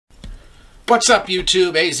What's up,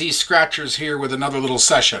 YouTube? AZ Scratchers here with another little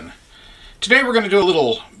session. Today we're going to do a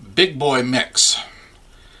little big boy mix.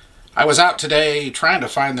 I was out today trying to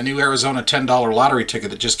find the new Arizona $10 lottery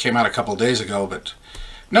ticket that just came out a couple days ago, but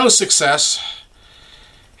no success.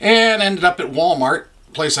 And ended up at Walmart,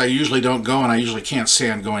 a place I usually don't go and I usually can't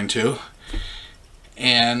stand going to.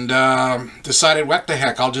 And decided, what the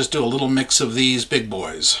heck, I'll just do a little mix of these big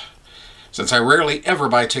boys. Since I rarely ever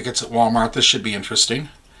buy tickets at Walmart, this should be interesting.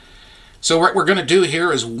 So what we're going to do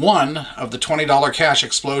here is one of the $20 Cash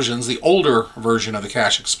Explosions, the older version of the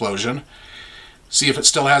Cash Explosion. See if it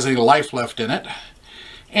still has any life left in it.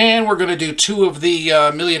 And we're going to do two of the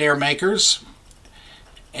Millionaire Makers.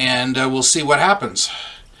 And we'll see what happens.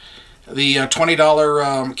 The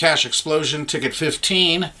 $20 Cash Explosion, ticket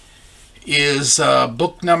 15, is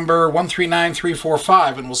book number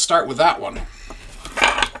 139345, and we'll start with that one.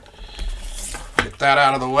 Get that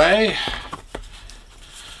out of the way.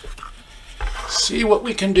 See what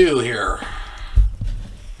we can do here.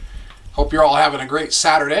 Hope you're all having a great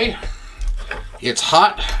Saturday. It's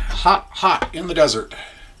hot, hot, hot in the desert.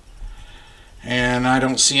 And I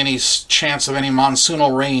don't see any chance of any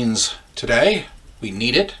monsoonal rains today. We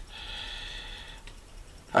need it.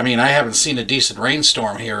 I mean, I haven't seen a decent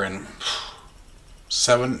rainstorm here in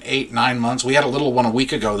 7, 8, 9 months. We had a little one a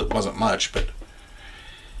week ago that wasn't much, but...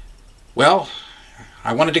 well,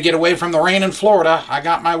 I wanted to get away from the rain in Florida. I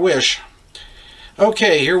got my wish.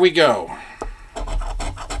 Okay, here we go.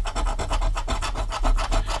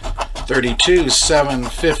 32, 7,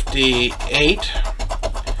 58,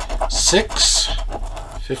 6,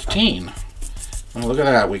 15. Well, look at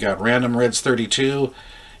that. We got Random Reds 32,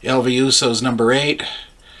 LV Usos number 8,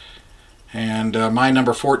 and my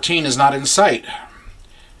number 14 is not in sight.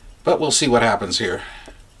 But we'll see what happens here.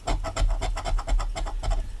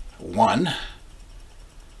 1,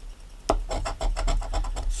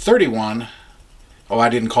 31. Oh, I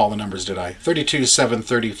didn't call the numbers, did I? 32, 7,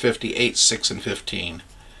 30, 50, 8, 6, and 15.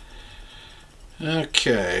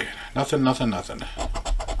 Okay. Nothing, nothing, nothing.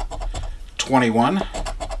 21,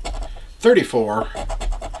 34,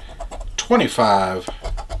 25,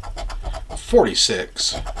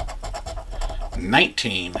 46,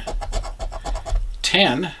 19,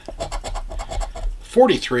 10,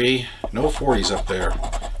 43, no 40s up there,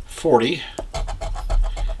 40,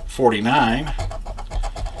 49,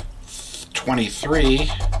 23,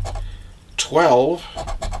 12,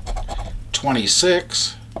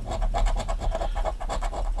 26,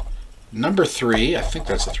 number 3, I think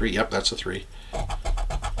that's a 3, yep, that's a 3,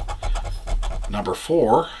 number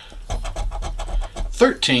 4,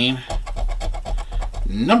 13,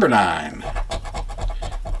 number 9,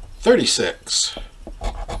 36,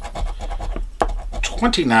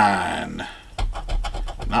 29,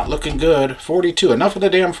 not looking good, 42, enough of the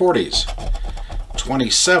damn 40s,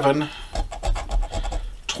 27,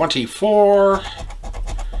 24,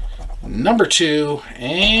 number 2,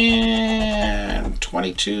 and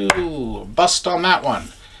 22. Bust on that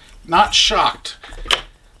one. Not shocked.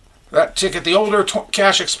 That ticket, the older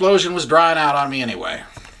Cash Explosion, was drying out on me anyway.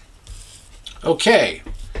 Okay.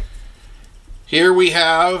 Here we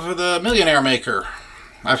have the Millionaire Maker.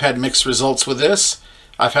 I've had mixed results with this.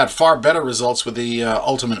 I've had far better results with the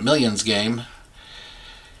Ultimate Millions game.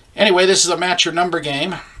 Anyway, this is a match your number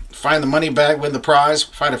game. Find the money bag, win the prize.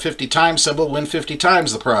 Find a 50 times symbol, win 50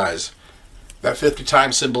 times the prize. That 50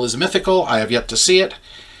 times symbol is mythical. I have yet to see it.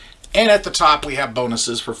 And at the top we have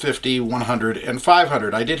bonuses for 50, 100, and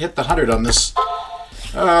 500. I did hit the 100 on this,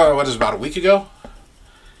 what is it, about a week ago?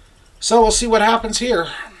 So we'll see what happens here.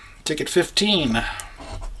 Ticket 15.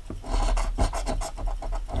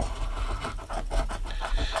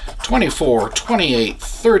 24, 28,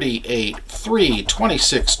 38, 3,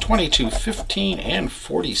 26, 22, 15, and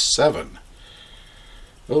 47.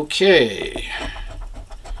 Okay.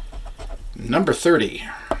 Number 30.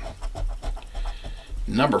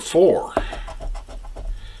 Number 4.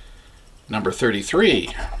 Number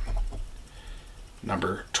 33.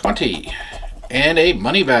 Number 20. And a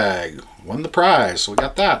money bag. Won the prize. So we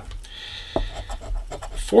got that.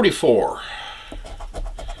 44.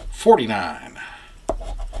 49.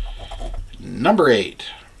 Number 8.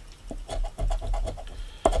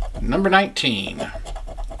 Number 19.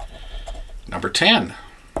 Number 10.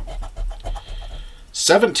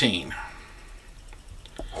 17.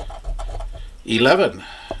 11.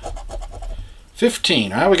 15.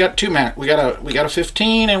 Well, we got two we got a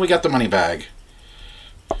 15 and we got the money bag.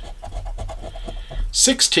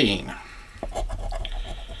 16.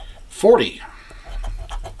 40.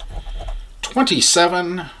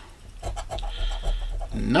 27.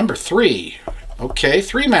 Number 3. Okay,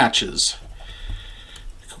 3 matches.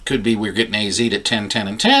 Could be we're getting AZ'd at 10, 10,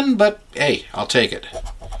 and 10, but hey, I'll take it.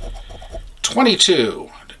 22,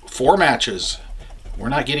 4 matches. We're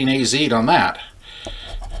not getting AZ'd on that.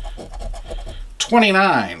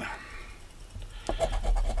 29,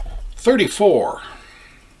 34,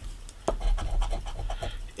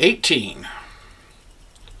 18,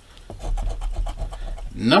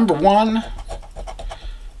 number 1,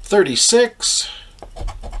 36,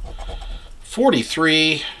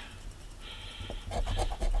 43,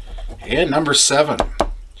 and number 7.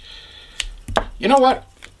 You know what?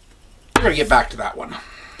 We're going to get back to that one.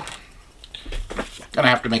 Gonna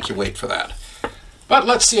have to make you wait for that. But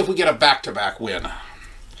let's see if we get a back-to-back win.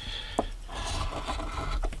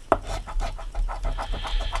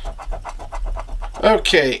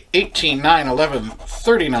 Okay, 18, 9, 11,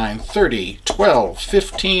 39, 30, 12,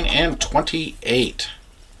 15, and 28.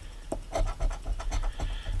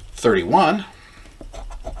 31.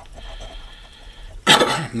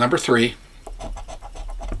 Number 3.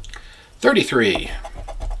 33.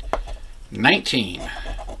 19.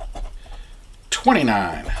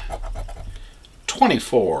 29.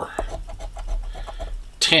 24.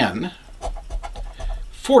 10.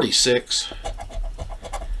 46.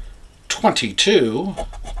 22.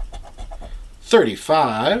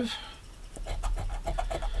 35.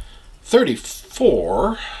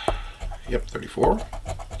 34. Yep, 34.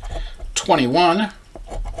 21.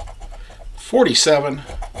 47.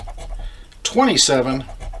 27.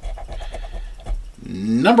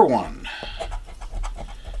 Number 1.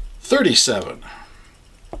 37.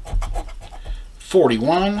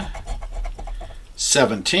 41.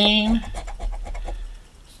 17.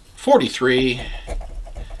 43.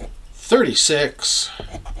 36.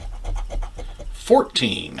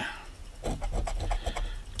 14.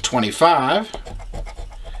 25.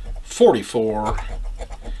 44.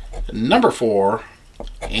 Number 4.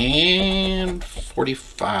 And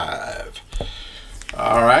 45.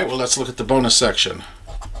 All right, well, let's look at the bonus section.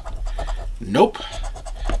 Nope.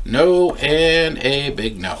 No, and a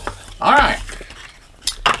big no. All right.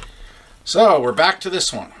 So we're back to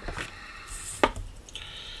this one.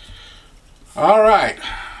 All right.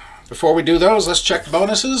 Before we do those, let's check the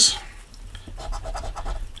bonuses.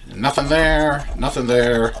 Nothing there,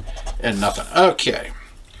 and nothing. Okay.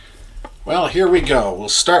 Well, here we go. We'll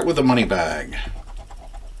start with the money bag.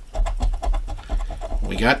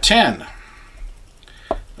 We got 10.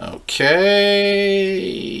 Okay.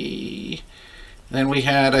 Then we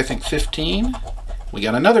had, I think, 15. We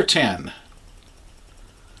got another 10.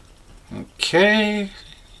 Okay.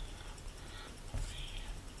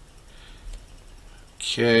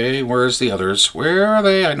 Okay, where's the others? Where are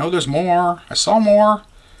they? I know there's more. I saw more.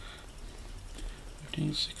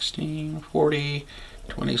 15, 16, 40,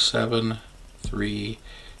 27, 3,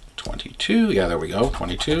 22. Yeah, there we go.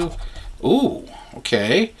 22. Ooh,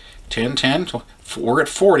 okay. 10, 10. We're at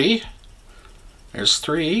 40. There's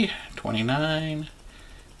 3. 29.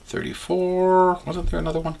 34. Wasn't there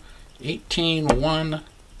another one? 18, 1.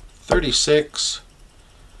 36.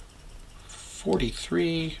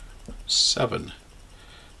 43. 7.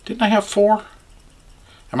 Didn't I have 4?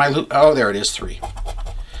 Am I oh, there it is, 3.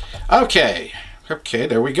 Okay. Okay,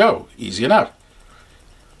 there we go. Easy enough.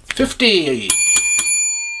 50.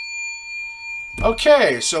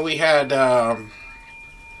 Okay, so we had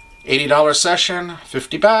 $80 session,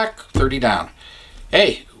 50 back, 30 down.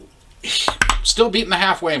 Hey, still beating the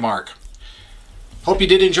halfway mark. Hope you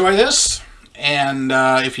did enjoy this. And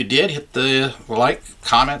if you did, hit the like,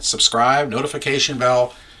 comment, subscribe, notification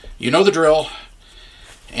bell. You know the drill.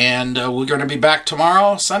 And we're going to be back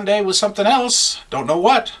tomorrow, Sunday, with something else. Don't know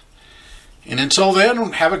what. And until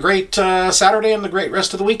then, have a great Saturday and the great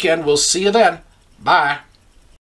rest of the weekend. We'll see you then. Bye.